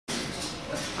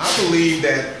I believe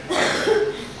that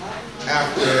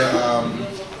after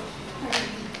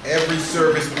every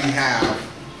service we have,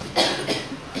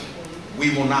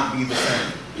 we will not be the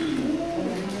same.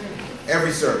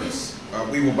 Every service,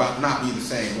 we will not be the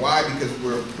same. Why? Because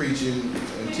we're preaching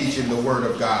and teaching the Word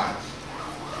of God.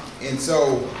 And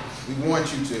so we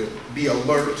want you to be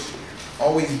alert,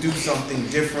 always do something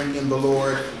different in the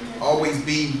Lord, always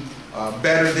be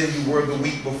better than you were the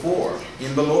week before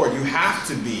in the Lord. You have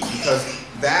to be, because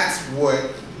that's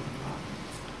what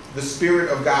the Spirit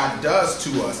of God does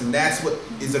to us, and that's what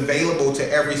is available to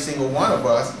every single one of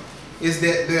us, is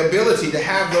that the ability to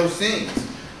have those things.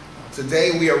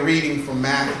 Today we are reading from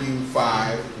Matthew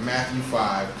 5,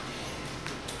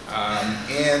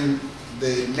 and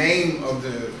the name of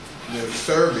the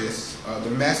service,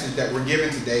 the message that we're given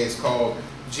today is called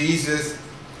Jesus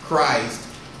Christ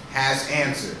Has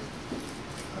Answered.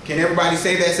 Can everybody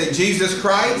say that? Say, Jesus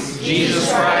Christ,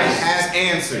 has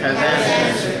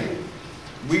answered.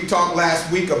 We talked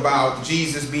last week about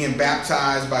Jesus being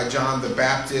baptized by John the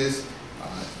Baptist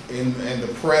in the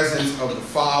presence of the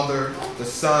Father, the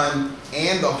Son,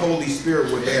 and the Holy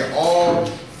Spirit were there. All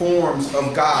forms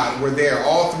of God were there.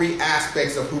 All three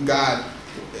aspects of who God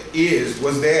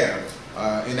was there.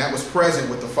 And that was present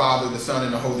with the Father, the Son,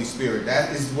 and the Holy Spirit.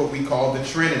 That is what we call the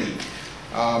Trinity.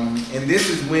 And this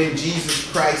is when Jesus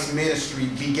Christ's ministry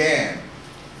began.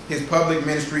 His public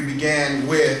ministry began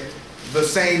with the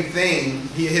same thing,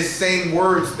 his same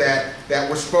words that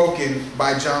were spoken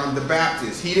by John the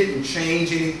Baptist. He didn't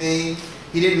change anything.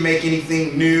 He didn't make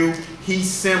anything new. He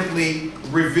simply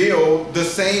revealed the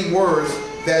same words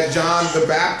that John the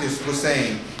Baptist was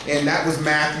saying. And that was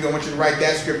Matthew. I want you to write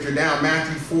that scripture down.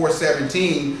 Matthew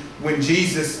 4:17, when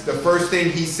Jesus, the first thing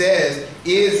he says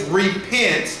is,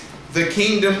 repent, the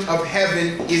kingdom of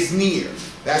heaven is near.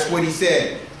 That's what he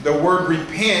said. The word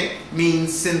repent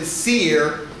means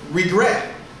sincere regret.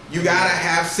 You gotta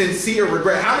have sincere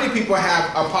regret. How many people have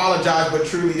apologized but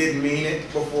truly didn't mean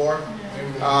it before?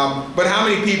 But how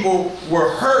many people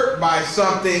were hurt by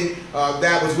something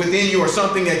that was within you, or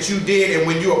something that you did, and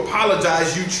when you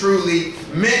apologized, you truly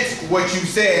meant what you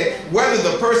said? Whether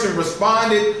the person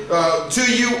responded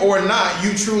to you or not,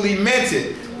 you truly meant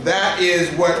it. That is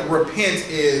what repent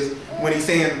is when he's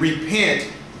saying repent,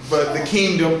 but the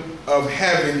kingdom of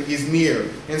heaven is near.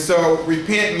 And so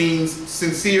repent means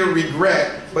sincere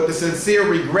regret, but the sincere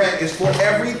regret is for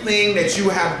everything that you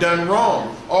have done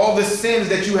wrong, all the sins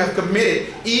that you have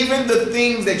committed, even the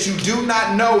things that you do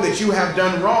not know that you have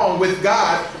done wrong with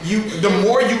God. The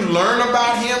more you learn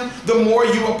about him, the more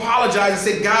you apologize and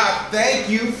say, God, thank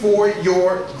you for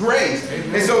your grace.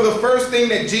 Amen. And so the first thing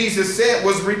that Jesus said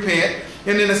was repent.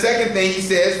 And then the second thing he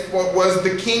says was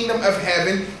the kingdom of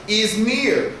heaven is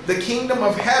near. The kingdom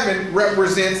of heaven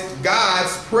represents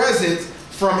God's presence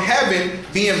from heaven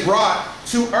being brought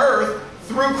to earth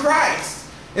through Christ.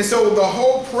 And so the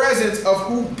whole presence of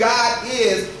who God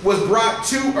is was brought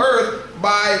to earth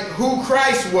by who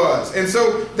Christ was. And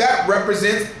so that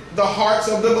represents the hearts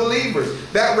of the believers.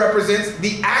 That represents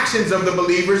the actions of the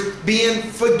believers being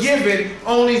forgiven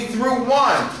only through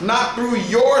one, not through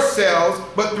yourselves,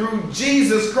 but through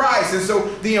Jesus Christ. And so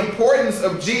the importance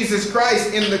of Jesus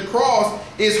Christ in the cross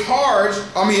is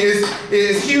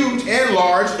is huge and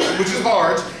large, which is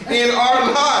large, in our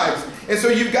lives. And so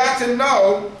you've got to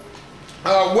know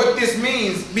what this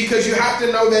means, because you have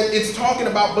to know that it's talking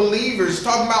about believers, it's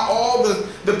talking about all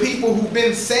the people who've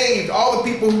been saved, all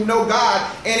the people who know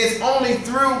God, and it's only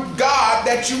through God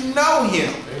that you know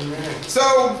him. Amen.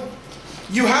 So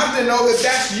you have to know that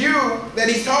that's you that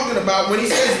he's talking about when he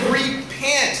says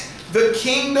repent. The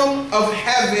kingdom of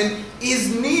heaven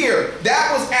is near.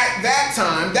 That was at that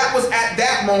time. That was at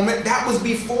that moment. That was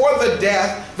before the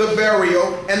death, the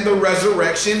burial, and the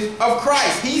resurrection of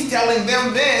Christ. He's telling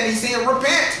them then, he's saying,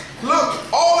 repent.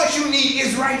 Look, all that you need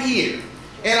is right here.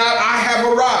 And I have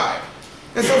arrived.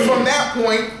 And so from that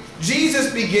point,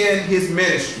 Jesus began his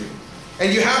ministry.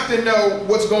 And you have to know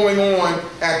what's going on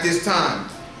at this time.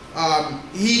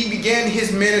 He began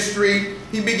his ministry.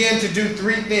 He began to do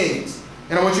three things.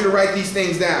 And I want you to write these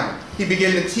things down. He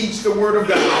began to teach the Word of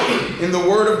God. And the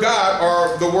Word of God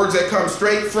are the words that come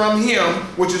straight from him,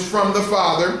 which is from the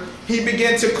Father. He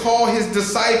began to call his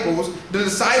disciples.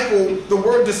 The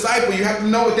word disciple, you have to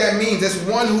know what that means. That's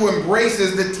one who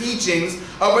embraces the teachings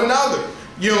of another.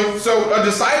 So a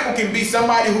disciple can be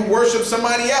somebody who worships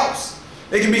somebody else.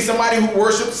 It can be somebody who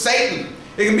worships Satan.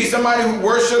 It can be somebody who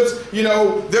worships,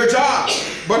 their job.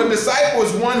 But a disciple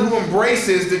is one who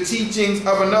embraces the teachings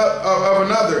of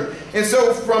another. And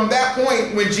so from that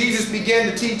point, when Jesus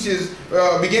began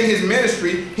to begin his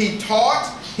ministry, he taught,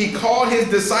 he called his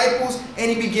disciples, and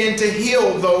he began to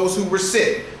heal those who were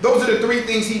sick. Those are the three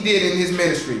things he did in his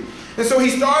ministry. And so he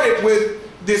started with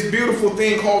this beautiful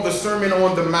thing called the Sermon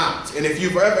on the Mount. And if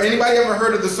you've anybody ever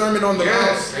heard of the Sermon on the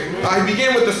Mount? He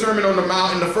began with the Sermon on the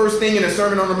Mount, and the first thing in the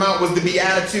Sermon on the Mount was the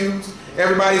Beatitudes.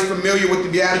 Everybody's familiar with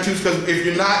the Beatitudes, because if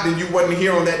you're not, then you wasn't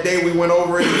here on that day we went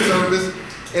over it in the service.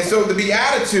 And so the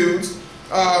Beatitudes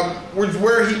was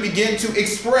where he began to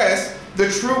express the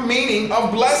true meaning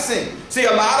of blessing. See,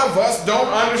 a lot of us don't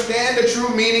understand the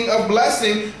true meaning of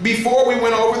blessing before we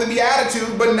went over the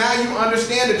Beatitudes, but now you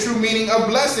understand the true meaning of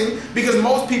blessing, because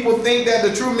most people think that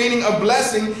the true meaning of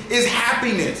blessing is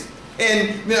happiness. And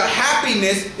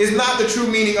happiness is not the true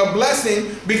meaning of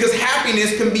blessing, because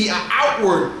happiness can be an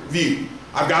outward view.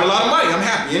 I've got a lot of money, I'm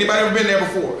happy. Anybody ever been there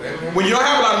before? Amen. When you don't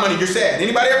have a lot of money, you're sad.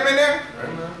 Anybody ever been there?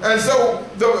 Amen. And so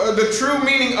the true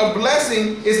meaning of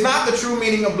blessing is not the true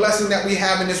meaning of blessing that we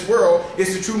have in this world.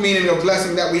 It's the true meaning of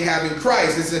blessing that we have in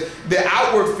Christ. The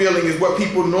outward feeling is what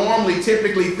people normally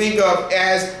typically think of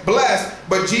as blessed,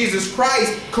 but Jesus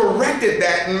Christ corrected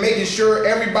that and making sure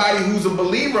everybody who's a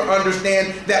believer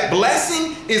understand that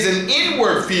blessing is an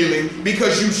inward feeling,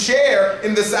 because you share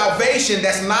in the salvation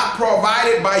that's not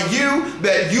provided by you,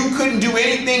 that you couldn't do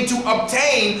anything to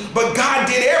obtain, but God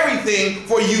did everything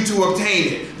for you to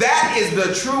obtain it. That is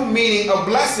the true meaning of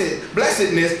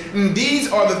blessedness. And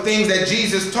these are the things that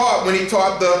Jesus taught when he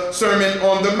taught the Sermon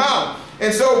on the Mount.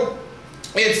 And so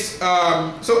it's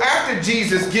so after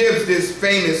Jesus gives this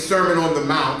famous Sermon on the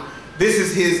Mount, this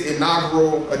is his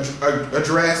inaugural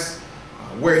address,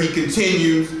 where he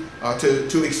continues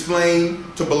to explain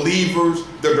to believers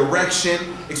the direction,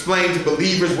 explain to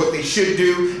believers what they should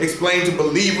do, explain to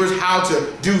believers how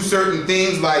to do certain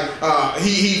things. Like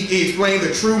he explained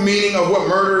the true meaning of what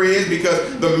murder is,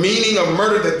 because the meaning of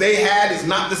murder that they had is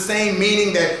not the same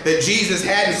meaning that Jesus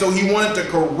had. And so he wanted to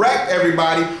correct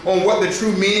everybody on what the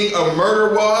true meaning of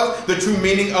murder was, the true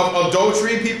meaning of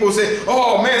adultery. People say,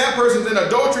 oh man, that person's in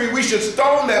adultery, we should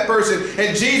stone that person.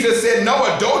 And Jesus said, no,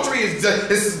 adultery is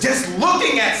just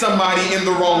looking at somebody in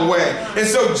the wrong way. And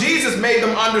so Jesus made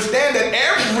them understand that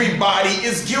everybody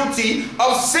is guilty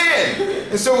of sin.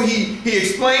 And so he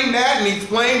explained that, and he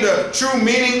explained the true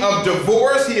meaning of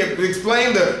divorce. He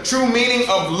explained the true meaning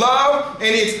of love,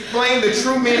 and he explained the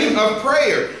true meaning of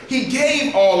prayer. He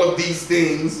gave all of these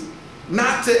things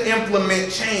not to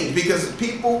implement change, because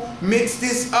people mix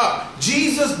this up.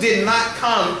 Jesus did not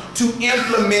come to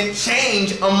implement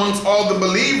change amongst all the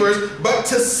believers, but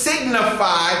to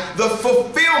signify the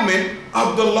fulfillment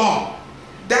of the law.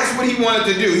 That's what he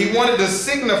wanted to do. He wanted to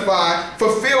signify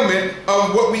fulfillment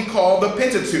of what we call the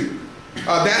Pentateuch.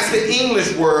 That's the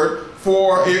English word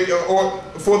for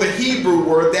the Hebrew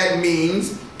word that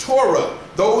means Torah.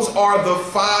 Those are the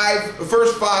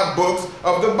first five books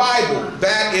of the Bible.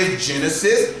 That is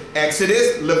Genesis,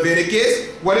 Exodus, Leviticus.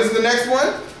 What is the next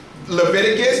one?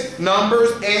 Leviticus,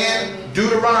 Numbers, and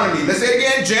Deuteronomy. Let's say it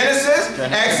again. Genesis,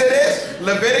 Exodus,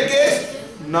 Leviticus,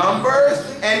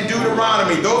 Numbers, and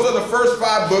Deuteronomy. Those are the first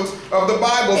five books of the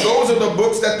Bible. Those are the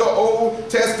books that the Old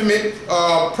Testament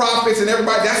prophets and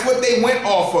everybody, that's what they went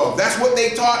off of. That's what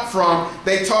they taught from.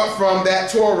 They taught from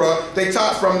that Torah. They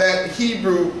taught from that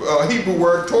Hebrew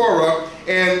word Torah,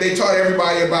 and they taught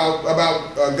everybody about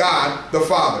God the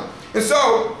Father. And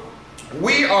so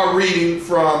we are reading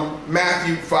from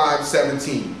Matthew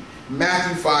 5:17.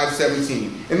 Matthew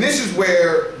 5:17. And this is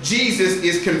where Jesus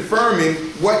is confirming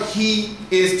what he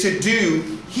is to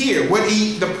do here, what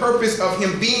the purpose of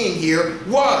him being here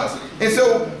was. And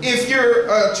so if you're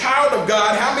a child of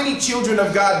God, how many children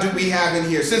of God do we have in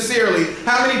here? Sincerely,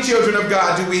 how many children of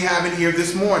God do we have in here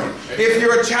this morning? If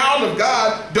you're a child of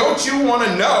God, don't you want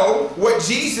to know what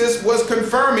Jesus was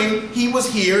confirming he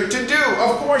was here to do?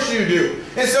 Of course you do.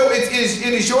 And so it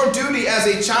is your duty as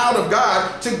a child of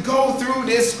God to go through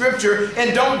this scripture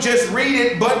and don't just read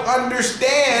it, but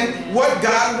understand what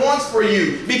God wants for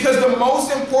you. Because the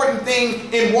most important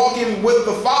thing in walking with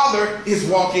the Father is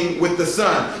walking with the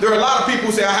Son. There are a lot of people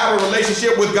who say, I have a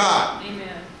relationship with God,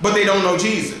 but they don't know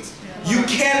Jesus. You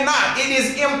cannot. It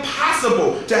is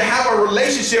impossible to have a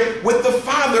relationship with the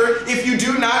Father if you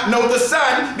do not know the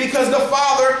Son, because the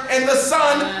Father and the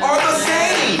Son are the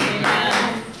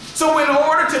same. So in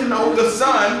order to know the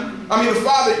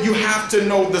Father, you have to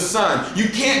know the Son. You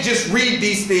can't just read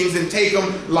these things and take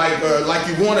them like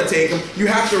you want to take them. You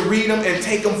have to read them and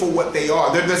take them for what they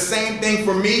are. They're the same thing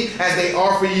for me as they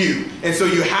are for you. And so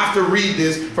you have to read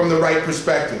this from the right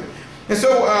perspective. And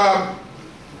so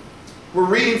we're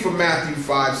reading from Matthew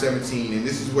 5:17, and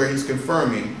this is where he's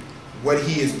confirming what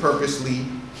he is purposely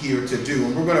here to do.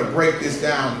 And we're going to break this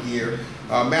down here.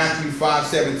 Matthew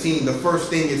 5:17, the first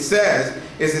thing it says,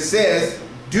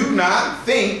 do not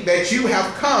think that you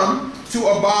have come to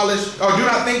abolish, or do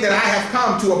not think that I have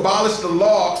come to abolish the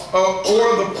law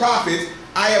or the prophets.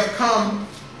 I have come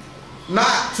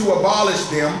not to abolish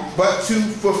them, but to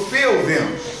fulfill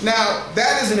them. Now,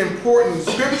 that is an important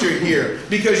scripture here,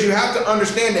 because you have to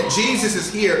understand that Jesus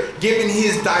is here giving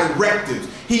his directives.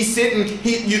 He's sitting,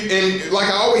 and like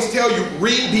I always tell you,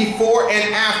 read before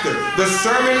and after. The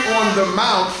Sermon on the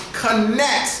Mount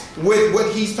connects with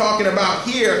what he's talking about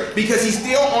here, because he's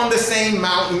still on the same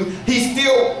mountain. He's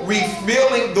still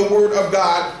revealing the word of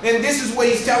God. And this is what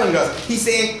he's telling us. He's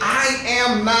saying, I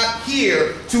am not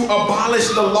here to abolish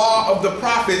the law of the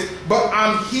prophets, but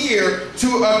I'm here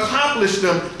to accomplish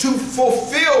them, to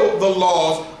fulfill the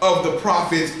laws of the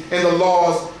prophets and the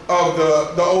laws of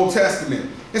the Old Testament.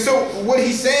 And so what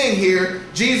he's saying here,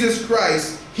 Jesus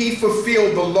Christ, he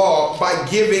fulfilled the law by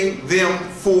giving them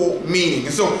full meaning.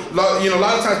 And so, a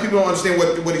lot of times people don't understand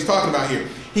what he's talking about here.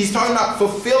 He's talking about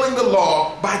fulfilling the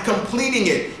law by completing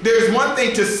it. There's one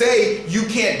thing to say you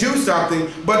can't do something,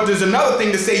 but there's another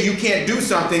thing to say you can't do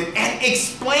something and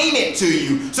explain it to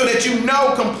you so that you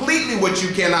know completely what you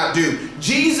cannot do.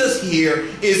 Jesus here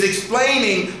is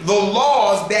explaining the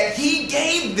laws that he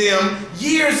gave them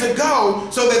years ago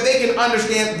so that they can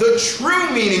understand the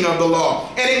true meaning of the law.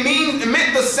 And it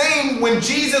meant the same when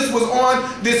Jesus was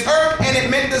on this earth, and it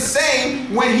meant the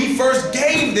same when he first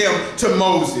gave them to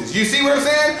Moses. You see what I'm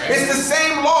saying? It's the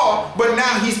same law, but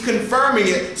now he's confirming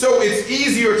it so it's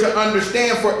easier to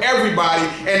understand for everybody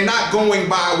and not going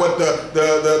by what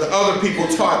the other people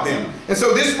taught them. And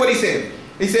so this is what he said.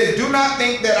 He says, do not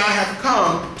think that I have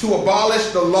come to abolish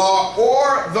the law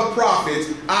or the prophets.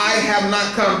 I have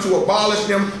not come to abolish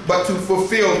them, but to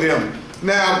fulfill them.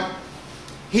 Now,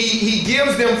 he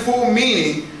gives them full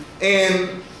meaning,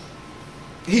 and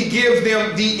he gives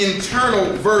them the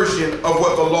internal version of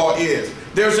what the law is.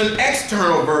 There's an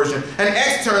external version. An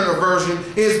external version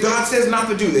is God says not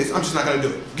to do this. I'm just not going to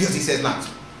do it because he says not to.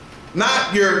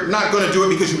 Not you're not going to do it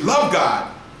because you love God,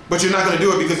 but you're not going to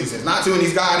do it because he says not to, and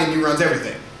he's God and he runs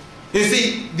everything. You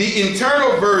see, the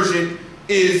internal version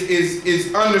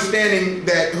is understanding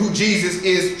that who Jesus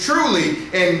is truly,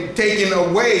 and taking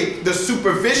away the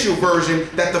superficial version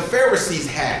that the Pharisees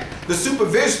had. The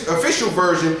superficial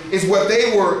version is what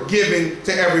they were giving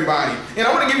to everybody. And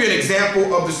I want to give you an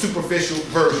example of the superficial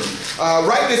version.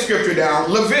 Write this scripture down,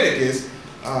 Leviticus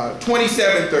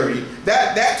 27:30.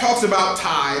 That talks about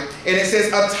tithe, and it says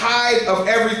a tithe of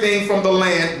everything from the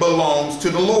land belongs to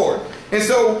the Lord. And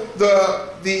so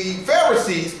the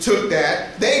Pharisees took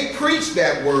that, they preached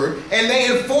that word, and they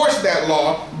enforced that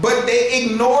law, but they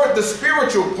ignored the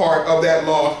spiritual part of that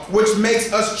law, which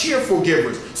makes us cheerful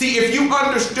givers. See, if you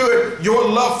understood your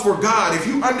love for God, if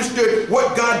you understood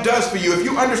what God does for you, if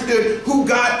you understood who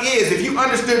God is, if you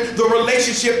understood the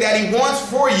relationship that he wants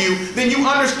for you, then you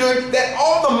understood that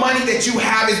all the money that you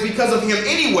have is because of him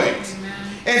anyways.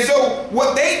 And so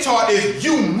what they taught is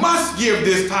you must give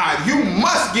this tithe, you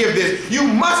must give this, you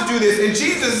must do this. And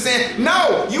Jesus is saying,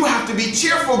 no, you have to be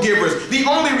cheerful givers. The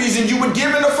only reason you would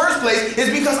give in the first place is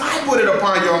because I put it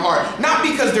upon your heart. Not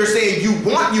because they're saying you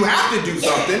have to do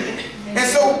something. And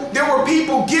so there were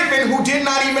people giving who did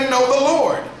not even know the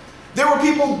Lord. There were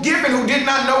people giving who did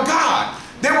not know God.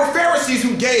 There were Pharisees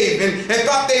who gave and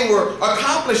thought they were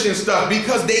accomplishing stuff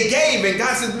because they gave. And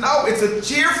God says, no, it's a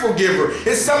cheerful giver.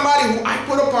 It's somebody who I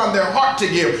put upon their heart to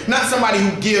give, not somebody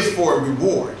who gives for a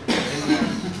reward.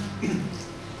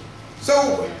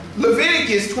 So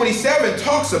Leviticus 27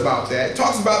 talks about that. It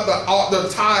talks about the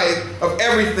tithe of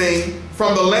everything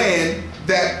from the land.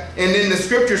 And then the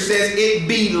scripture says it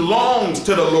belongs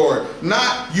to the Lord.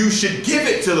 Not you should give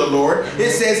it to the Lord.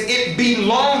 It says it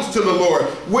belongs to the Lord,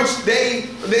 which they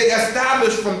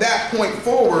established from that point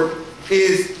forward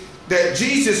is that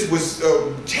Jesus was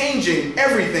changing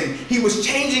everything. He was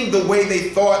changing the way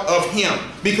they thought of him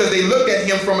because they looked at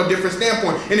him from a different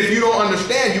standpoint. And if you don't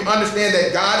understand, you understand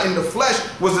that God in the flesh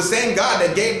was the same God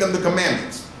that gave them the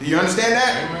commandments. Do you understand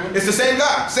that? Amen. It's the same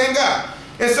God, same God.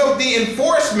 And so the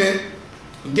enforcement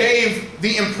gave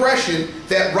the impression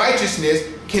that righteousness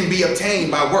can be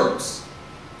obtained by works.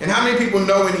 And how many people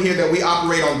know in here that we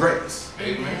operate on grace?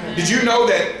 Amen. Did you know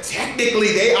that technically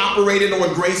they operated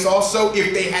on grace also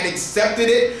if they had accepted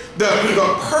it? The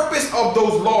purpose of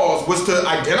those laws was to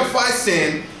identify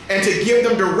sin and to give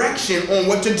them direction on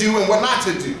what to do and what not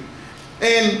to do.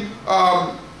 And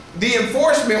the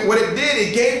enforcement, what it did,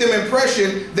 it gave them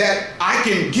impression that I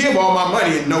can give all my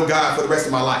money and know God for the rest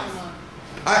of my life.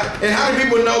 And how many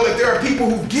people know that there are people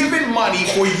who've given money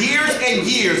for years and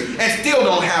years and still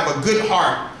don't have a good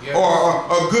heart or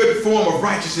a good form of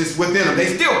righteousness within them?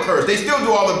 They still curse. They still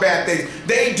do all the bad things.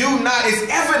 They do not, it's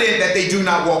evident that they do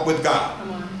not walk with God.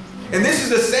 And this is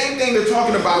the same thing they're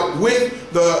talking about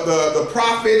with the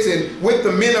prophets and with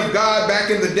the men of God back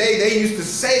in the day. They used to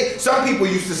say, some people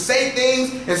used to say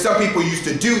things, and some people used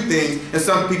to do things, and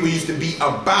some people used to be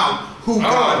about who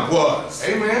God was.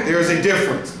 Amen. There is a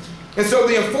difference. And so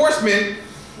the enforcement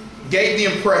gave the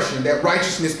impression that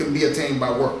righteousness can be attained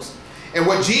by works. And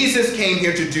what Jesus came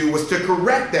here to do was to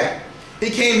correct that. He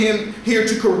came here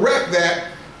to correct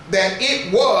that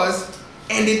it was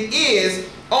and it is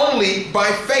only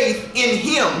by faith in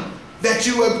him that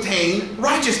you obtain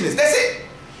righteousness. That's it.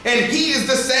 And he is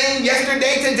the same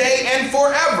yesterday, today, and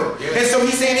forever. Yes. And so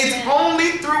he's saying it's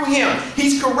only through him.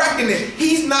 He's correcting it.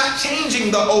 He's not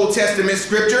changing the Old Testament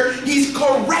scripture. He's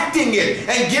correcting it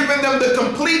and giving them the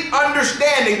complete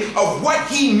understanding of what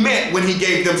he meant when he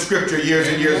gave them scripture years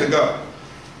and years ago.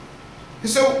 And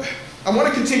so I want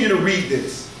to continue to read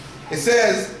this. It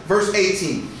says, verse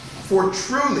 18, "For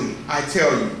truly I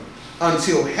tell you,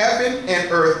 until heaven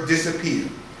and earth disappear,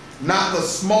 not the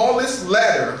smallest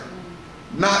letter,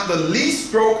 not the least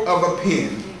stroke of a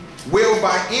pen will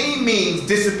by any means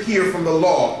disappear from the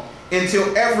law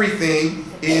until everything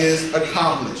is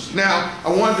accomplished." Now, I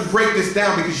wanted to break this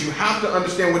down because you have to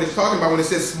understand what it's talking about when it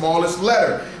says smallest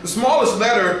letter. The smallest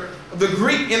letter, in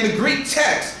the Greek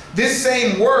text, this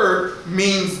same word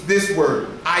means this word,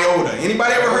 iota.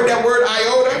 Anybody ever heard that word,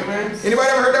 iota? Anybody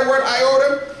ever heard that word,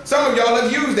 iota? Some of y'all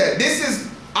have used that.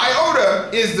 Iota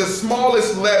is the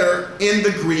smallest letter in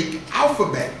the Greek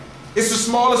alphabet. It's the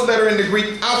smallest letter in the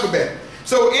Greek alphabet.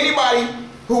 So anybody,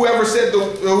 whoever said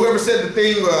the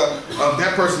thing,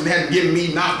 that person hadn't given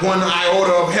me not one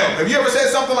iota of help. Have you ever said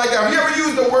something like that? Have you ever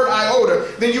used the word iota?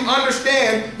 Then you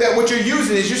understand that what you're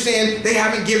using is you're saying they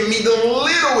haven't given me the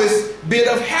littlest bit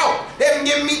of help. They haven't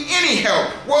given me any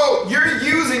help. Well, you're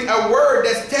using a word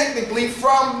that's technically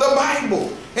from the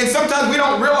Bible. And sometimes we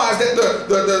don't realize that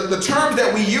the terms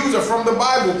that we use are from the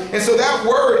Bible. And so that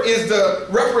word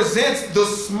represents the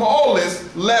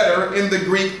smallest letter in the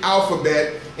Greek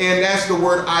alphabet, and that's the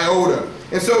word iota.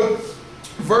 And so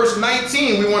verse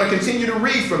 19, we want to continue to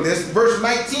read from this. Verse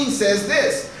 19 says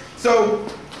this. So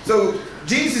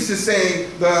Jesus is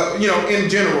saying, in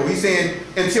general, he's saying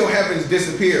until heavens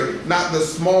disappear, not the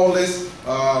smallest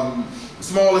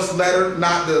letter,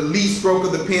 not the least stroke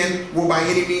of the pen will by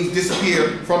any means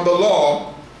disappear from the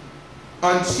law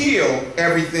until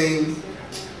everything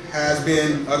has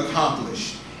been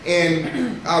accomplished.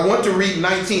 And I want to read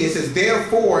 19. It says,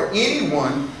 "Therefore,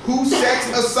 anyone who sets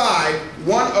aside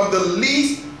one of the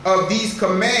least of these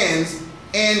commands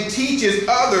and teaches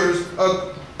others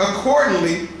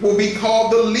accordingly will be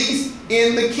called the least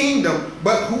in the kingdom.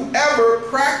 But whoever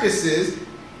practices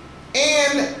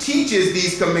and teaches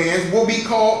these commands will be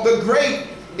called the great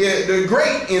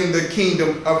in the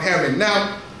kingdom of heaven."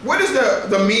 Now, what is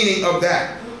the meaning of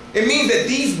that? It means that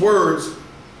these words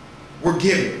were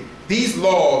given. These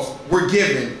laws were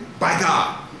given by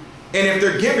God. And if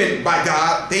they're given by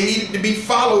God, they needed to be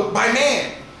followed by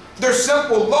man. They're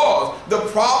simple laws.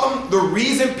 The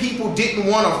reason people didn't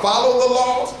want to follow the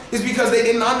laws is because they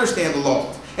didn't understand the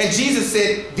laws. And Jesus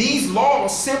said these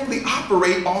laws simply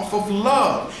operate off of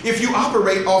love. If you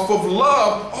operate off of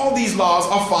love, all these laws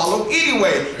are followed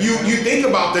anyway. You think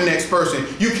about the next person.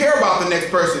 You care about the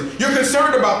next person. You're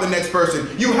concerned about the next person.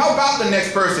 You help out the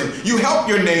next person. You help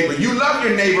your neighbor. You love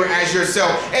your neighbor as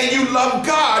yourself. And you love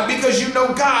God because you know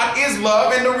God is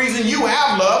love. And the reason you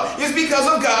have love is because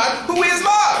of God who is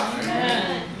love.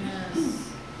 Amen.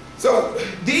 So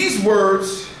these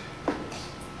laws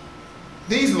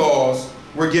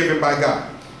were given by God.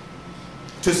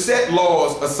 To set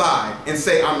laws aside and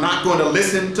say, I'm not going to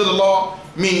listen to the law,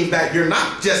 means that you're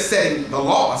not just setting the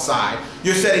law aside,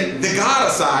 you're setting the God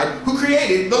aside who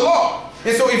created the law.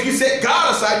 And so if you set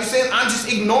God aside, you're saying, I'm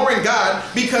just ignoring God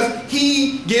because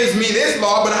he gives me this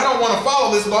law, but I don't want to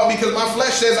follow this law because my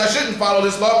flesh says I shouldn't follow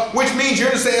this law, which means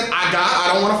you're just saying,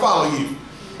 I don't want to follow you.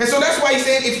 And so that's why he's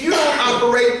saying, if you don't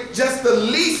operate just the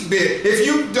least bit, if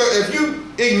you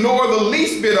ignore the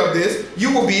least bit of this,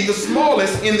 you will be the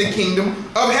smallest in the kingdom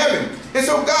of heaven. And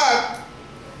so God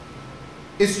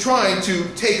is trying to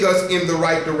take us in the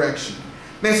right direction.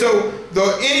 And so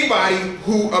anybody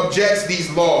who objects these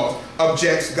laws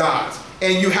objects God's.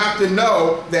 And you have to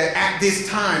know that at this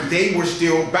time they were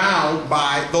still bound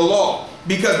by the law.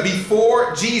 Because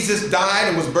before Jesus died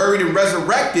and was buried and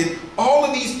resurrected, all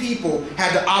of these people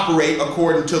had to operate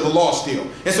according to the law still.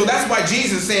 And so that's why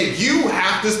Jesus said, you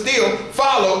have to still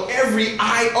follow every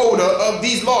iota of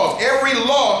these laws. Every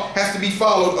law has to be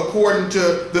followed according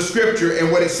to the scripture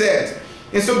and what it says.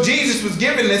 And so Jesus was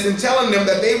giving this and telling them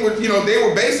that they were, they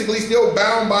were basically still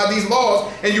bound by these laws.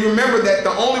 And you remember that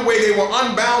the only way they were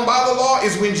unbound by the law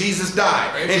is when Jesus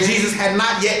died. Amen. And Jesus had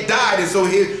not yet died. And so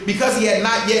because he had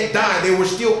not yet died, they were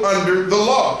still under the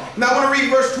law. Now I want to read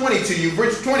verse 20 to you.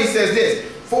 Verse 20 says this: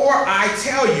 "For I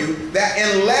tell you that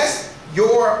unless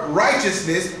your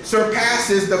righteousness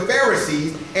surpasses the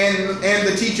Pharisees and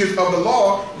the teachers of the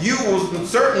law, you will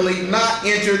certainly not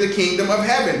enter the kingdom of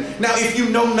heaven." Now, if you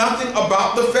know nothing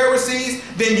about the Pharisees,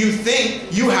 then you think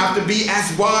you have to be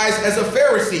as wise as a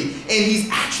Pharisee. And he's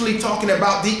actually talking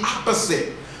about the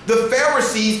opposite. The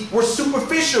Pharisees were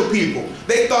superficial people.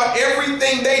 They thought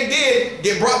everything they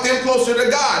did brought them closer to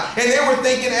God. And they were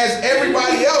thinking as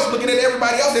everybody else, looking at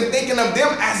everybody else and thinking of them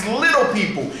as little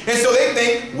people. And so they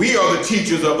think, we are the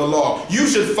teachers of the law. You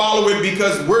should follow it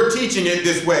because we're teaching it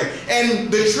this way.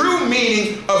 And the true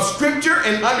meaning of Scripture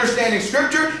and understanding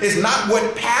Scripture is not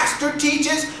what pastor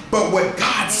teaches, but what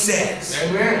God says.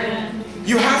 Amen.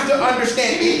 You have to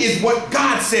understand it is what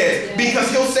God says,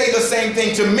 because he'll say the same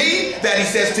thing to me that he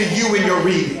says to you in your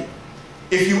reading.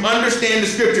 If you understand the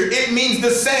Scripture, it means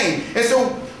the same. And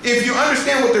so if you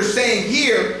understand what they're saying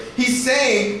here, he's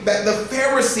saying that the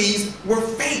Pharisees were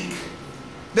fake.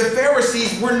 The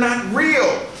Pharisees were not real.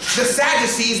 The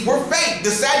Sadducees were fake. The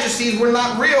Sadducees were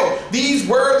not real. These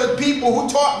were the people who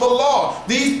taught the law.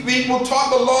 These people taught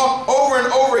the law over and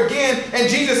over again. And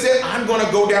Jesus said, I'm going to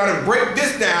go down and break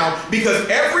this down, because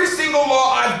every single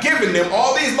law I've given them,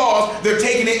 all these laws, they're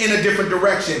taking it in a different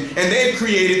direction. And they've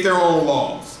created their own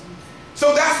laws.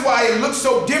 So that's why it looks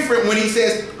so different when he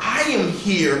says, I am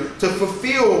here to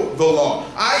fulfill the law.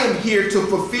 I am here to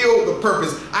fulfill the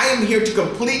purpose. I am here to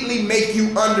completely make you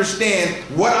understand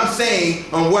what I'm saying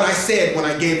and what I said when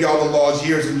I gave y'all the laws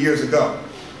years and years ago.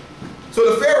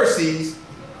 So the Pharisees,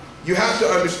 you have to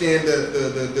understand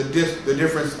the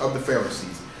difference of the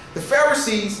Pharisees. The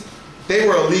Pharisees, they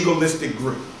were a legalistic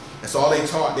group. That's all they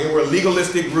taught. They were a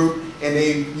legalistic group, and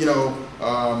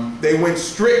they went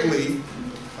strictly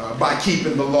by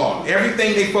keeping the law.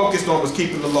 Everything they focused on was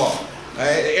keeping the law.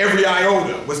 Every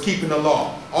iota was keeping the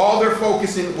law. All their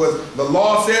focusing was, the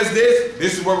law says this,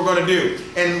 this is what we're going to do.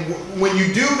 And when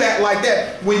you do that like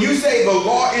that, when you say the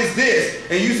law is this,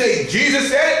 and you say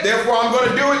Jesus said it, therefore I'm going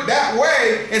to do it that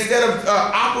way, instead of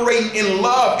operating in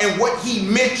love and what he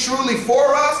meant truly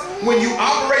for us, when you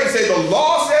operate and say the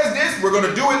law says this, we're going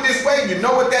to do it this way, you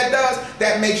know what that does?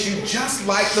 That makes you just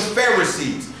like the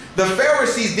Pharisees. The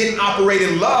Pharisees didn't operate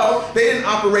in love. They didn't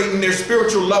operate in their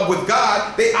spiritual love with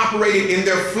God. They operated in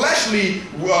their fleshly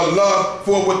love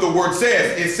for what the word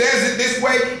says. It says it this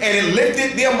way, and it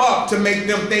lifted them up to make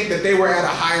them think that they were at a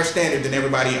higher standard than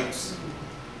everybody else.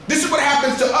 This is what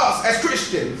happens to us as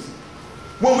Christians.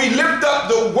 When we lift up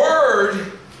the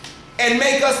word and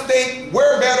make us think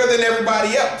we're better than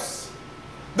everybody else.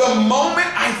 The moment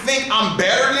I think I'm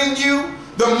better than you,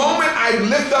 the moment I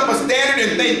lift up a standard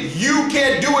and think you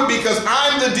can't do it because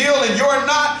I'm the deal and you're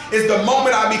not, is the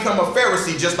moment I become a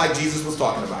Pharisee, just like Jesus was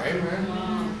talking about.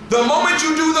 Amen. The moment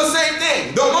you do the same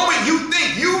thing, the moment you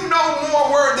think you know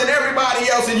more word than everybody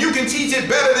else and you can teach it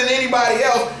better than anybody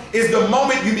else, is the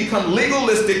moment you become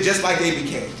legalistic, just like they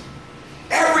became.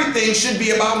 Everything should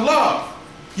be about love.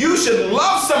 You should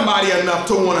love somebody enough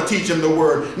to want to teach them the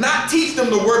word, not teach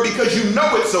them the word because you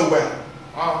know it so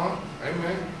well.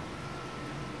 Amen.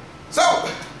 So,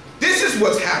 this is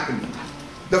what's happening.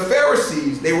 The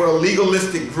Pharisees, they were a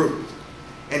legalistic group.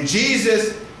 And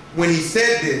Jesus, when he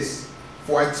said this,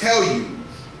 for I tell you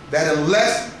that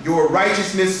unless your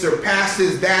righteousness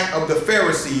surpasses that of the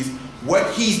Pharisees,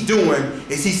 what he's doing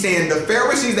is he's saying the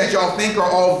Pharisees that y'all think are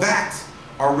all that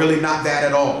are really not that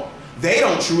at all. They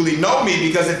don't truly know me,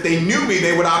 because if they knew me,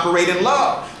 they would operate in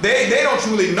love. They don't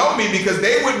truly know me because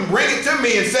they wouldn't bring it to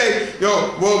me and say,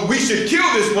 well, we should kill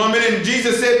this woman. And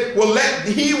Jesus said, well, let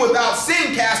he without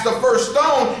sin cast the first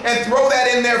stone, and throw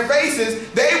that in their faces.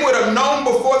 They would have known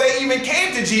before they even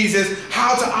came to Jesus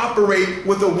how to operate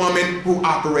with a woman who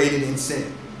operated in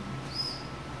sin.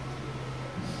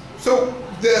 So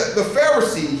the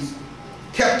Pharisees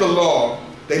kept the law.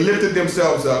 They lifted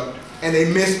themselves up, and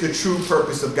they missed the true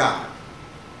purpose of God.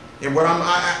 And what I'm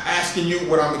asking you,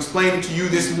 what I'm explaining to you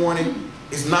this morning,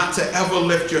 is not to ever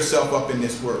lift yourself up in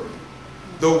this word.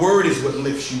 The word is what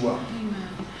lifts you up. Amen.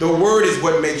 The word is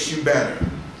what makes you better.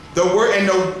 The word, and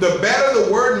the better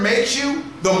the word makes you,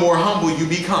 the more humble you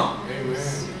become.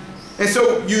 Amen. And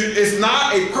so it's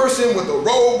not a person with a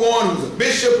robe on who's a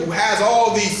bishop who has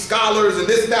all these scholars and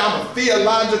this now a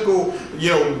theological,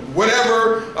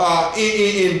 whatever,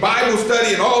 in Bible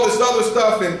study and all this other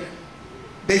stuff, and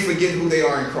they forget who they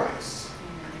are in Christ.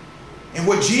 And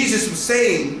what Jesus was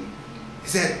saying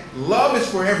is that love is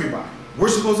for everybody. We're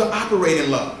supposed to operate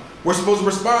in love. We're supposed to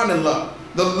respond in love.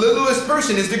 The littlest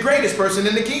person is the greatest person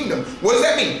in the kingdom. What does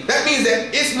that mean? That means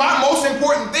that it's my most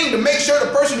important thing to make sure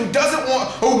the person who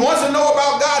wants to know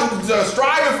about God, who's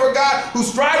striving for God,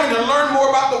 who's striving to learn more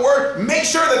about the word, make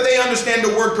sure that they understand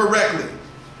the word correctly,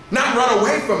 not run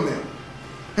away from them.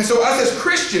 And so us as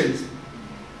Christians,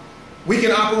 we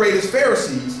can operate as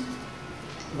Pharisees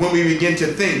when we begin to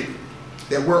think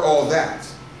that we're all that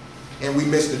and we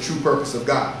miss the true purpose of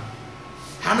God.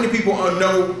 How many people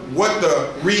know what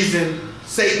the reason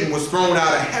Satan was thrown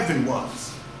out of heaven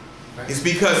was? It's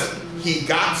because he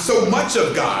got so much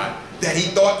of God that he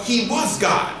thought he was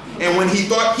God. And when he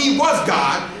thought he was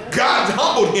God, God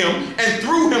humbled him and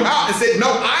threw him out and said, no,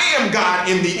 I am God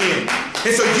in the end.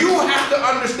 And so you have to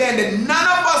understand that none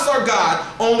of us are God,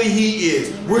 only he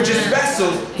is. We're just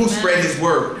vessels who spread his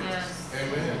word. Yes.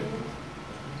 Amen.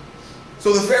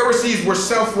 So the Pharisees were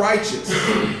self-righteous.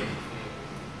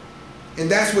 And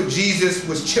that's what Jesus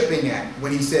was chipping at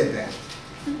when he said that.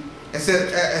 And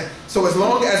said, so as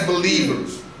long as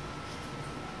believers'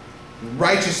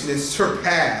 righteousness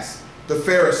surpassed the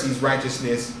Pharisees'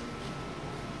 righteousness,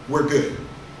 we're good.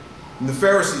 And the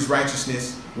Pharisees'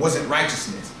 righteousness wasn't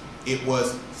righteousness. It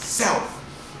was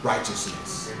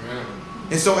self-righteousness. Amen.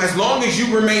 And so as long as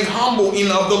you remain humble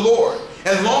in of the Lord,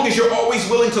 as long as you're always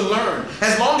willing to learn,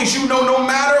 as long as you know no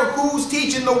matter who's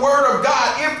teaching the word of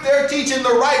God, if they're teaching the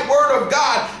right word of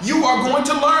God, you are going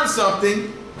to learn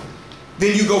something.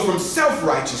 Then you go from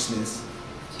self-righteousness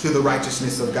to the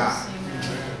righteousness of God.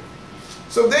 Amen.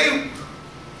 So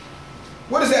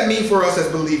what does that mean for us as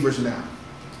believers now?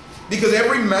 Because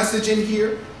every message in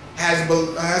here has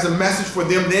a message for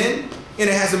them then, and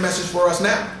it has a message for us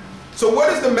now. So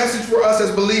what is the message for us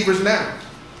as believers now?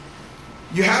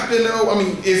 You have to know,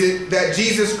 is it that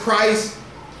Jesus Christ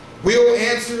will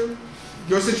answer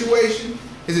your situation?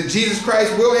 Is it Jesus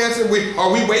Christ will answer?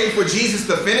 Are we waiting for Jesus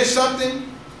to finish something?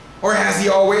 Or has he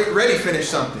already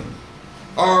finished something?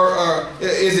 Or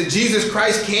is it Jesus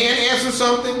Christ can answer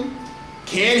something?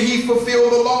 Can he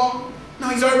fulfill the law? No,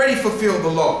 he's already fulfilled the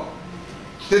law.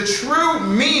 The true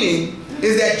meaning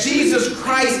is that Jesus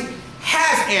Christ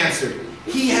has answered.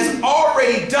 He has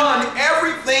already done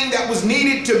everything that was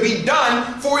needed to be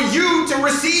done for you to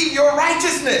receive your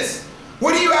righteousness.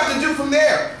 What do you have to do from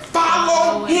there?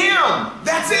 Follow him.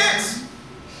 That's it.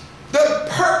 The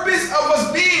purpose of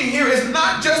us being here is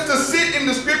not just to sit in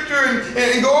the scripture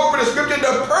and go over the scripture.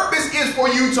 The purpose is for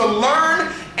you to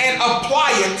learn and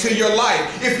apply it to your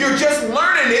life. If you're just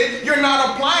learning it, you're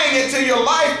not applying it to your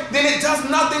life, then it does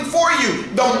nothing for you.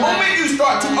 The moment you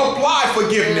start to apply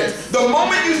forgiveness, the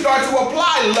moment you start to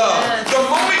apply love, the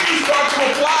moment you start to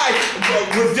apply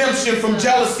redemption from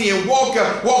jealousy and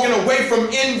walking away from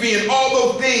envy and all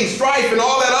those things, strife and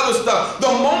all that other stuff, the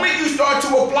moment you start to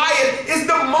apply it is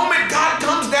the moment God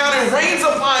comes down and rains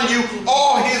upon you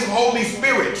all his Holy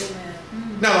Spirit.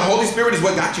 Now the Holy Spirit is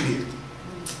what got you here.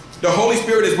 The Holy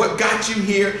Spirit is what got you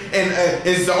here, and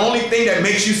is the only thing that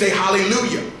makes you say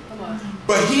hallelujah.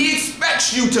 But he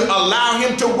expects you to allow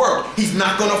him to work. He's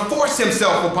not going to force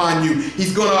himself upon you.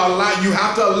 He's going to you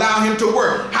have to allow him to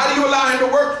work. How do you allow him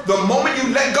to work? The moment you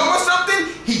let go of something,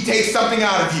 he takes something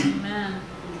out of you.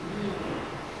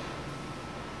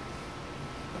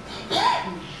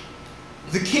 Amen.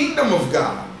 The kingdom of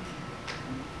God,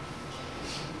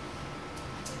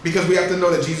 because we have to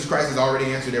know that Jesus Christ has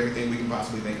already answered everything we can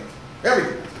possibly think of.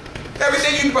 Everything.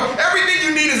 Everything you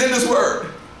need is in this word.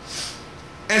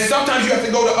 And sometimes you have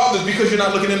to go to others because you're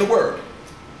not looking in the word.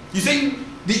 You see,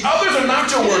 the others are not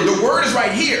your word. The word is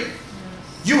right here.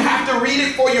 You have to read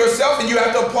it for yourself and you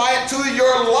have to apply it to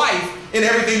your life in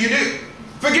everything you do.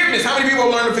 Forgiveness. How many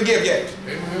people have learned to forgive yet?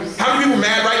 Amen. How many people are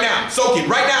mad right now? Soaking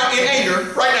right now in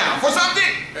anger right now for something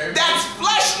Amen. that's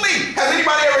fleshly. Has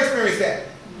anybody ever experienced that?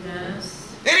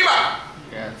 Yes. Anybody?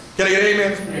 Yes. Can I get an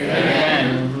amen?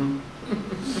 Amen.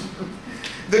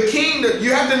 The kingdom,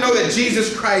 you have to know that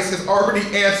Jesus Christ has already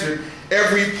answered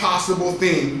every possible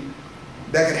thing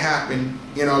that could happen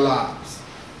in our lives.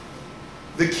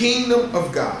 The kingdom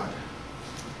of God,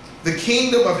 the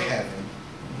kingdom of heaven,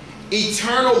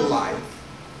 eternal life,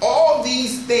 all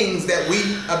these things that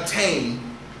we obtain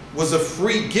was a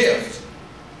free gift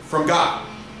from God.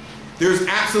 There's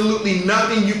absolutely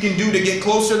nothing you can do to get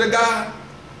closer to God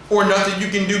or nothing you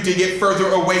can do to get further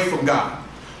away from God.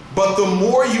 But the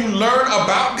more you learn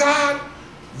about God,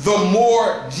 the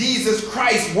more Jesus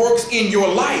Christ works in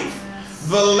your life.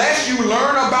 The less you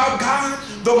learn about God,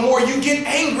 the more you get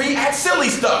angry at silly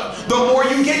stuff. The more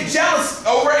you get jealous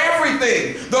over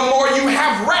everything. The more you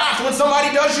have wrath when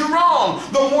somebody does you wrong.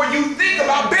 The more you think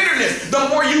about bitterness. The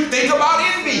more you think about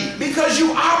envy. Because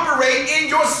you operate in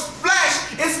your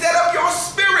flesh instead of your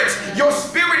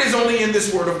in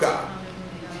this word of God.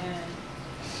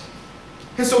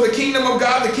 And so the kingdom of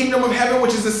God, the kingdom of heaven,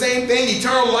 which is the same thing,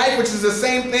 eternal life, which is the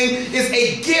same thing, is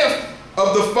a gift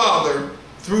of the Father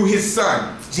through his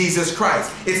Son, Jesus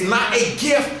Christ. It's not a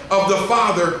gift of the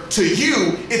Father to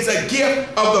you. It's a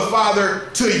gift of the Father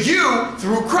to you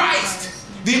through Christ.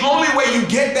 The only way you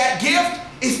get that gift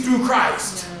is through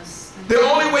Christ. The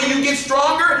only way you get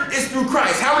stronger is through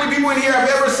Christ. How many people in here have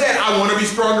ever said, I want to be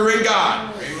stronger in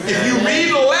God? Amen. If you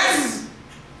read less,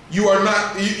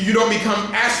 you don't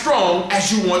become as strong as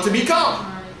you want to become.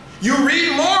 You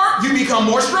read more, you become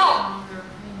more strong.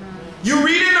 You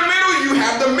read in the middle, you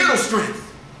have the middle strength.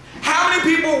 How many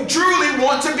people truly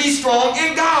want to be strong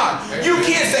in God? You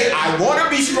can't say, I want to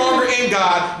be stronger in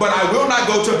God, but I will not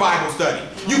go to Bible study.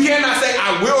 You cannot say,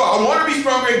 I want to be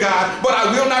stronger in God, but I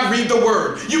will not read the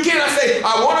word. You cannot say,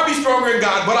 I want to be stronger in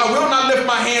God, but I will not lift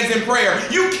my hands in prayer.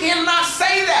 You cannot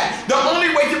say that. The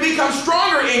only way to become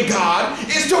stronger in God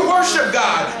is to worship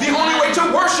God. The only way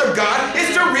to worship God is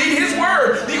to read his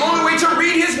word. The only way to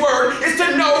read his word is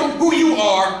to know who you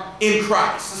are in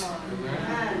Christ.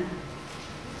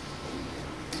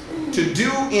 To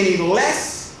do any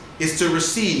less is to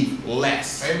receive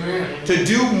less. Amen. To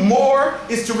do more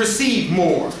is to receive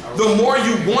more. The more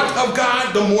you want of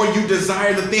God, the more you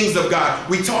desire the things of God.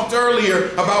 We talked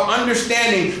earlier about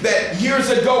understanding that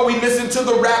years ago we listened to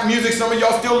the rap music. Some of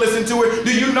y'all still listen to it.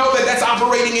 Do you know that that's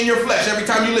operating in your flesh every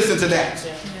time you listen to that?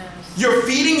 Yes. You're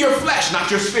feeding your flesh, not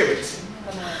your spirit.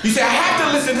 You say, I have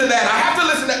to listen to that. I have to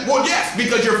listen to that. Well, yes,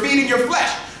 because you're feeding your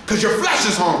flesh. Because your flesh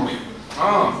is hungry.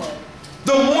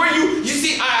 The more you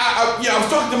see, I was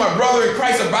talking to my brother in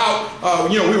Christ about,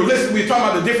 we were talking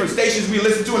about the different stations we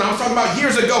listened to, and I was talking about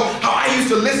years ago how I used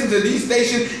to listen to these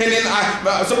stations, and then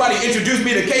somebody introduced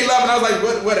me to K-Love, and I was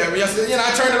like, whatever. I said,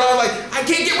 I turned it on, like, I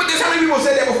can't get with this. How many people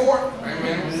said that before?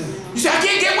 Amen. You say, I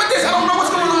can't get with this. I don't know what's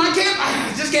going on.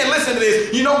 I just can't listen to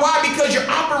this. You know why? Because you're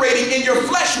operating in your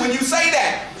flesh when you say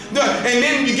that. And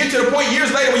then you get to the point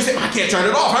years later when you say, I can't turn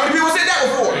it off. How many people said that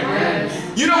before? Amen.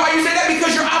 You know why you say that?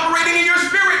 Because you're operating in your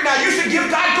spirit now. You should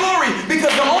give God glory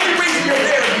because the only reason you're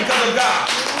there is because of God.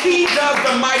 He does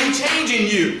the mighty change in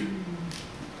you.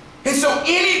 And so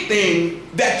anything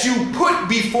that you put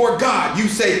before God, you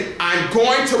say, I'm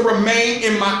going to remain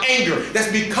in my anger.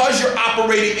 That's because you're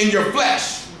operating in your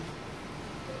flesh.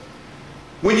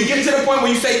 When you get to the point where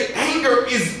you say, anger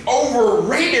is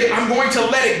overrated, I'm going to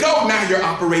let it go. Now you're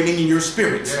operating in your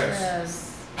spirit. Yes.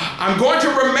 I'm going to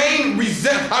I'm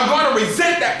going to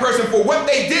resent that person for what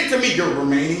they did to me. You're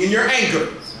remaining in your anger.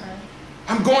 Right.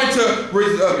 I'm going to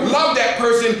love that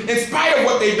person in spite of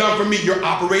what they've done for me. You're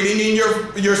operating in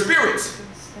your spirits.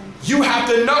 You have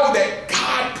to know that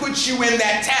God puts you in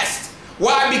that test.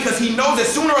 Why? Because he knows that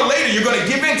sooner or later you're going to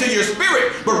give in to your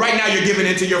spirit, but right now you're giving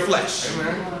into your flesh.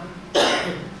 Amen.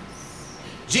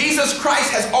 Jesus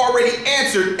Christ has already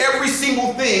answered every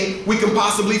single thing we can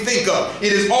possibly think of.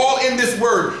 It is all in this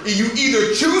word. You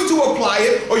either choose to apply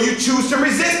it or you choose to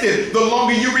resist it. The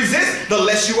longer you resist, the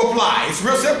less you apply. It's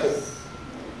real simple.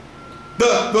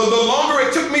 The longer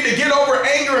it took me to get over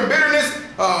anger and bitterness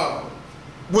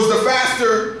was the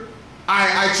faster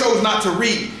I chose not to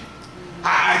read.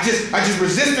 I just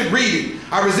resisted reading.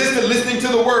 I resisted listening to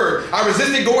the word. I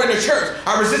resisted going to church.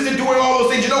 I resisted doing all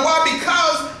those things. You know why?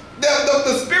 Because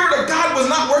the Spirit of God was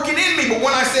not working in me. But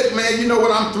when I said, man, you know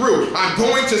what, I'm through. I'm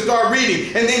going to start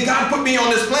reading. And then God put me on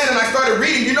this plan and I started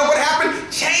reading. You know what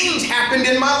happened? Change happened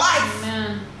in my life.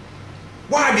 Amen.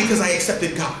 Why? Because I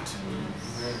accepted God.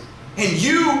 Yes.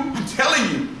 And I'm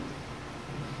telling you,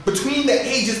 between the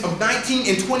ages of 19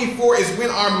 and 24 is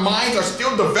when our minds are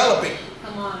still developing.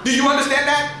 Come on. Do you understand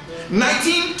that? Yeah.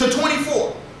 19 to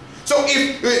 24. So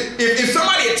if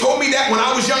somebody had told me that when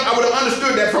I was young, I would have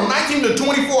understood that from 19 to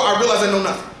 24, I realized I know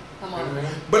nothing. Come on.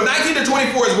 But 19 to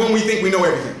 24 is when we think we know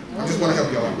everything. I just want to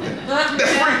help y'all out with that.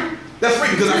 That's free. That's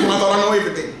free because that's when I thought I know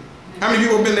everything. How many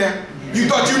people have been there?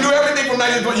 You thought you knew everything from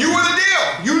 19 to 20. You were the deal.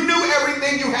 You knew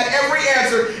everything. You had every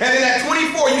answer. And then at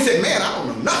 24, you said, man, I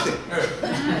don't know nothing.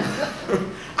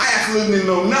 I absolutely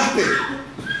know nothing.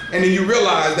 And then you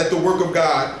realize that the work of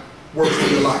God works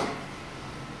in your life.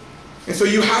 And so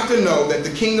you have to know that the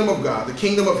kingdom of God, the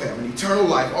kingdom of heaven, eternal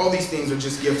life, all these things are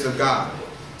just gifts of God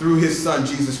through his Son,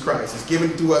 Jesus Christ. It's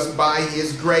given to us by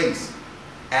his grace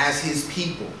as his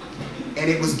people. And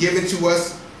it was given to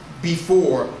us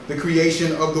before the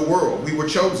creation of the world. We were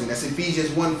chosen. That's Ephesians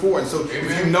 1:4. And so Amen.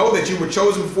 If you know that you were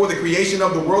chosen before the creation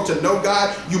of the world to know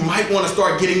God, you might want to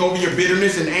start getting over your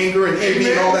bitterness and anger and envy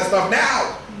and all that stuff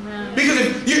now. Amen. Because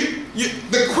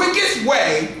if the quickest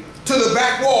way to the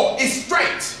back wall is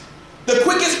straight. The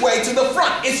quickest way to the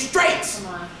front is straight.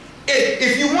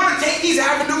 If you want to take these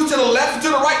avenues to the left or to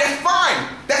the right, that's fine.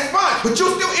 That's fine. But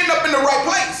you'll still end up in the right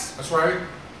place. That's right.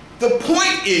 The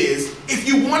point is, if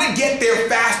you want to get there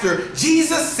faster,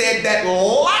 Jesus said that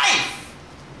life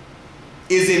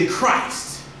is in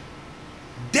Christ.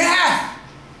 Death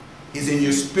is in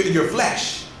your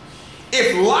flesh.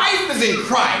 If life is in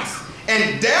Christ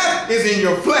and death is in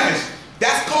your flesh,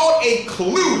 that's called a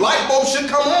clue. Light bulb should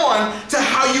come on to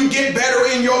how you get better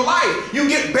in your life. You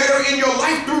get better in your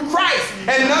life through Christ.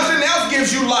 And nothing else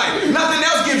gives you life. Nothing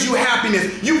else gives you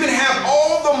happiness. You can have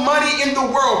all the money in the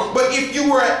world, but if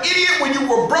you were an idiot when you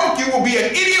were broke, you will be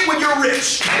an idiot when you're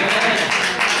rich.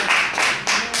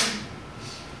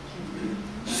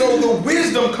 So the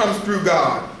wisdom comes through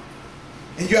God.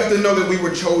 And you have to know that we were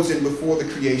chosen before the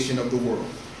creation of the world.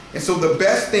 And so the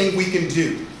best thing we can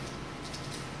do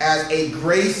as a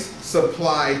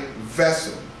grace-supplied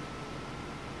vessel,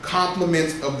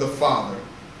 compliments of the Father,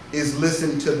 is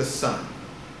listen to the Son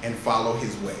and follow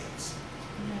his ways.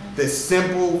 Yeah. The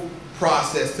simple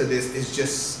process to this is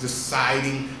just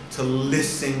deciding to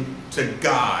listen to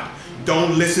God.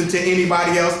 Don't listen to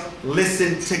anybody else.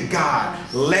 Listen to God.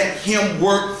 Let him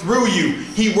work through you.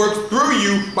 He works through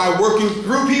you by working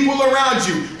through people around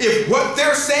you. If what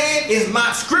they're saying is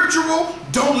not scriptural,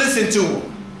 don't listen to them.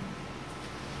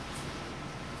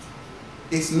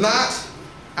 It's not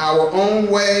our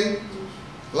own way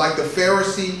like the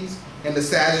Pharisees and the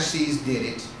Sadducees did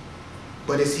it,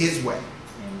 but it's his way.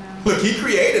 Amen. Look, he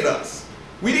created us.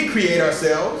 We didn't create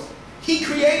ourselves. He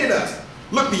created us.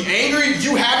 Look, the anger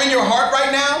you have in your heart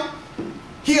right now,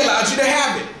 he allowed you to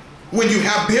have it. When you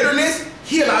have bitterness,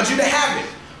 he allowed you to have it.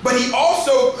 But he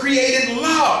also created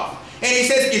love. And he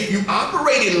says, if you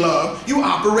operate in love, you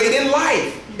operate in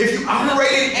life. If you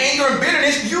operate in anger and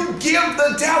bitterness, you give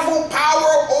the devil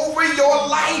power over your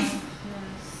life.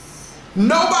 Yes.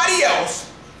 Nobody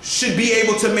else should be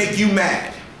able to make you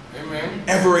mad. Amen.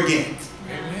 Ever again.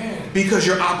 Amen. Because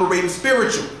you're operating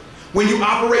spiritual. When you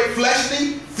operate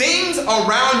fleshly, things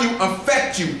around you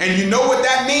affect you. And you know what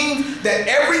that means? That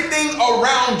everything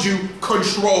around you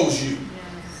controls you.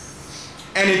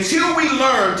 And until we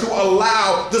learn to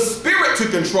allow the Spirit to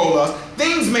control us,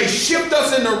 things may shift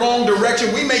us in the wrong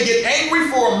direction. We may get angry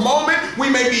for a moment.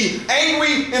 We may be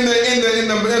angry in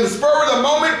the spur of the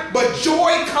moment. But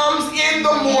joy comes in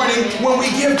the morning when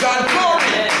we give God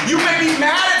glory. You may be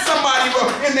mad at somebody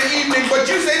in the evening, but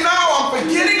you say, no, I'm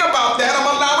forgetting about that.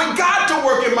 I'm allowing God to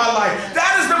work in my life.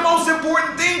 That is the most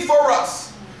important thing for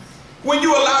us. When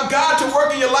you allow God to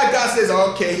work in your life, God says,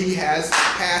 okay, he has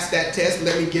passed that test.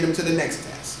 Let me get him to the next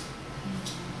test.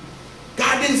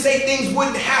 God didn't say things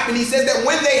wouldn't happen. He says that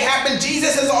when they happen,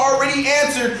 Jesus has already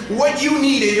answered what you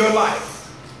need in your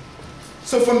life.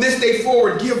 So from this day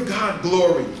forward, give God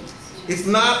glory. It's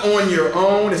not on your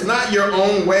own. It's not your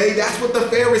own way. That's what the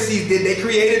Pharisees did. They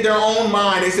created their own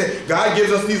mind. They said, God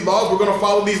gives us these laws. We're going to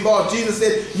follow these laws. Jesus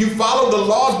said, you follow the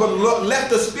laws, but left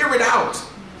the Spirit out.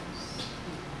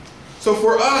 So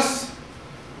for us,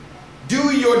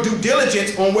 do your due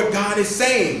diligence on what God is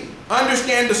saying.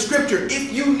 Understand the scripture.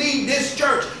 If you leave this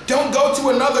church, don't go to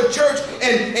another church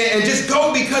and just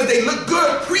go because they look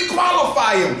good.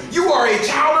 Pre-qualify them. You are a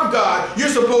child of God. You're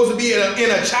supposed to be in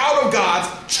a child of God's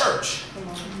church.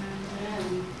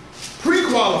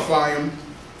 Pre-qualify them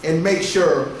and make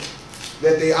sure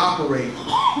that they operate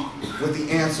with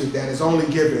the answer that is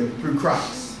only given through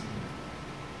Christ.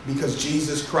 Because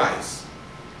Jesus Christ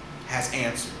has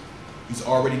answered. He's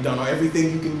already done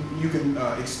everything you can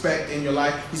expect in your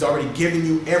life. He's already given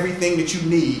you everything that you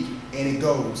need, and it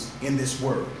goes in this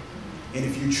word. And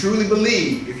if you truly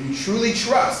believe, if you truly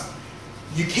trust,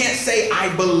 you can't say,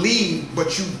 I believe,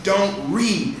 but you don't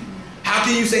read. How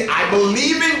can you say, I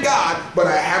believe in God, but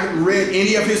I haven't read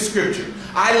any of his scripture?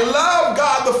 I love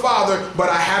God the Father, but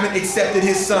I haven't accepted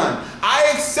his Son.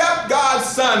 I accept God's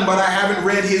Son, but I haven't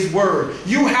read his word.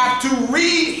 You have to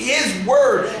read his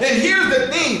word. And here's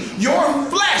the thing. Your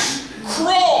flesh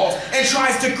crawls and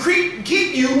tries to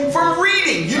keep you from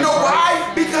reading. You know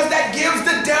why? Because that gives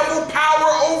the devil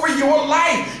power over your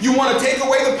life. You want to take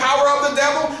away the power of the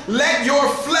devil? Let your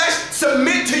flesh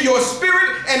submit to your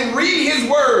spirit and read his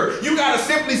word. You got to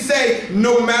simply say,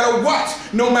 no matter what,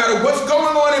 no matter what's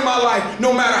going on in my life,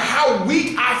 no matter how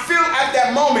weak I feel at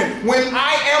that moment, when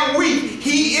I am weak,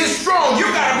 he is strong. You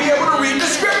got to be able to read the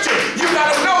scripture. You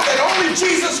got to know that only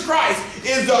Jesus Christ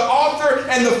is the author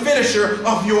and the finisher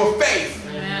of your faith.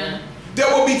 Amen. There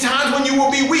will be times when you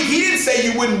will be weak. He didn't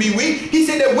say you wouldn't be weak. He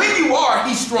said that when you are,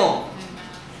 he's strong.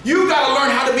 You got to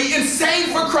learn how to be insane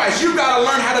for Christ. You got to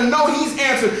learn how to know he's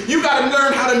answered. You got to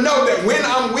learn how to know that when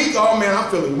I'm weak, oh man, I'm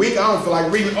feeling weak. I don't feel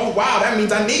like reading. Oh wow, that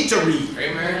means I need to read.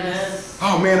 Amen. Yes.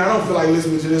 Oh man, I don't feel like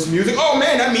listening to this music. Oh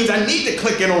man, that means I need to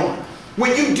click it on.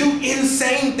 When you do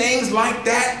insane things like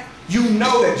that, you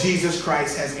know that Jesus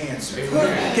Christ has answered.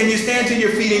 Amen. Can you stand to your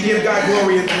feet and give God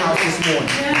glory in the house this morning?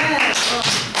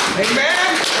 Yes.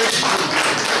 Amen.